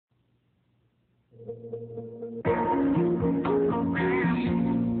We're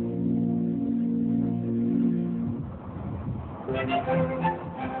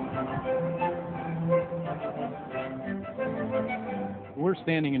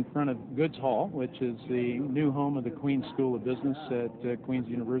standing in front of Goods Hall, which is the new home of the Queen's School of Business at Queen's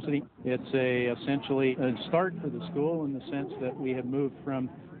University. It's essentially a start for the school in the sense that we have moved from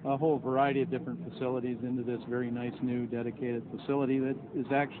a whole variety of different facilities into this very nice new dedicated facility that is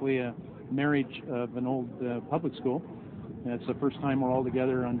actually a marriage of an old public school. It's the first time we're all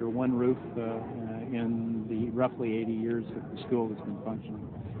together under one roof in the roughly 80 years that the school has been functioning.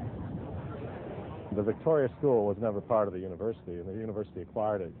 The Victoria School was never part of the university, and the university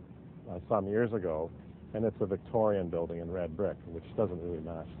acquired it some years ago, and it's a Victorian building in red brick, which doesn't really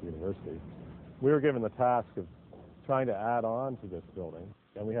match the university. We were given the task of trying to add on to this building,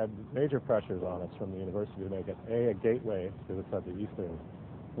 and we had major pressures on us from the university to make it, a gateway, because it's at the eastern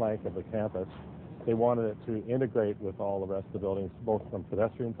flank of the campus. They wanted it to integrate with all the rest of the buildings, both from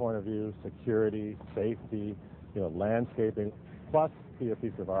pedestrian point of view, security, safety, landscaping, plus be a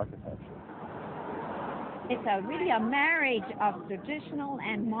piece of architecture. It's really a marriage of traditional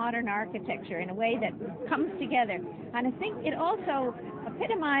and modern architecture in a way that comes together. And I think it also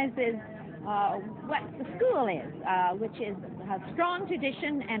epitomizes what the school is, which is a strong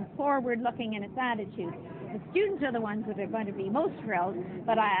tradition and forward-looking in its attitude. The students are the ones that are going to be most thrilled,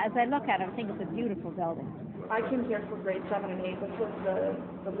 but as I look at it, I think it's a beautiful building. I came here for grade 7 and 8. This was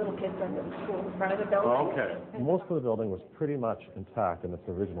the little kids under the school in front of the building. Okay. Most of the building was pretty much intact in its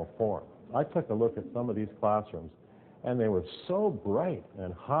original form. I took a look at some of these classrooms, and they were so bright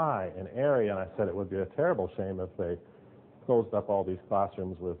and high and airy, and I said it would be a terrible shame if they closed up all these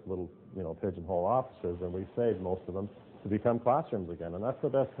classrooms with little, pigeonhole offices, and we saved most of them to become classrooms again. And that's the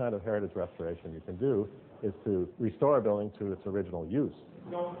best kind of heritage restoration you can do, is to restore a building to its original use.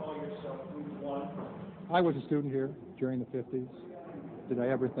 Don't call yourself Route 1. I was a student here during the 50s. Did I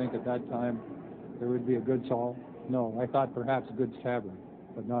ever think at that time there would be a Goods Hall? No, I thought perhaps a Goods Tavern,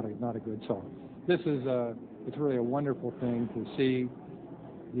 but not a Goods Hall. This is it's really a wonderful thing to see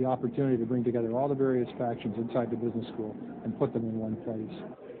the opportunity to bring together all the various factions inside the business school and put them in one place.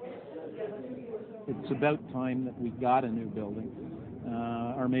 It's about time that we got a new building.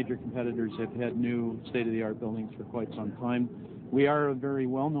 Our major competitors have had new state-of-the-art buildings for quite some time. We are a very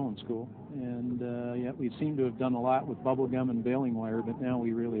well-known school, and yet we seem to have done a lot with bubble gum and baling wire, but now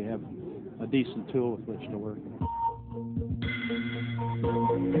we really have a decent tool with which to work.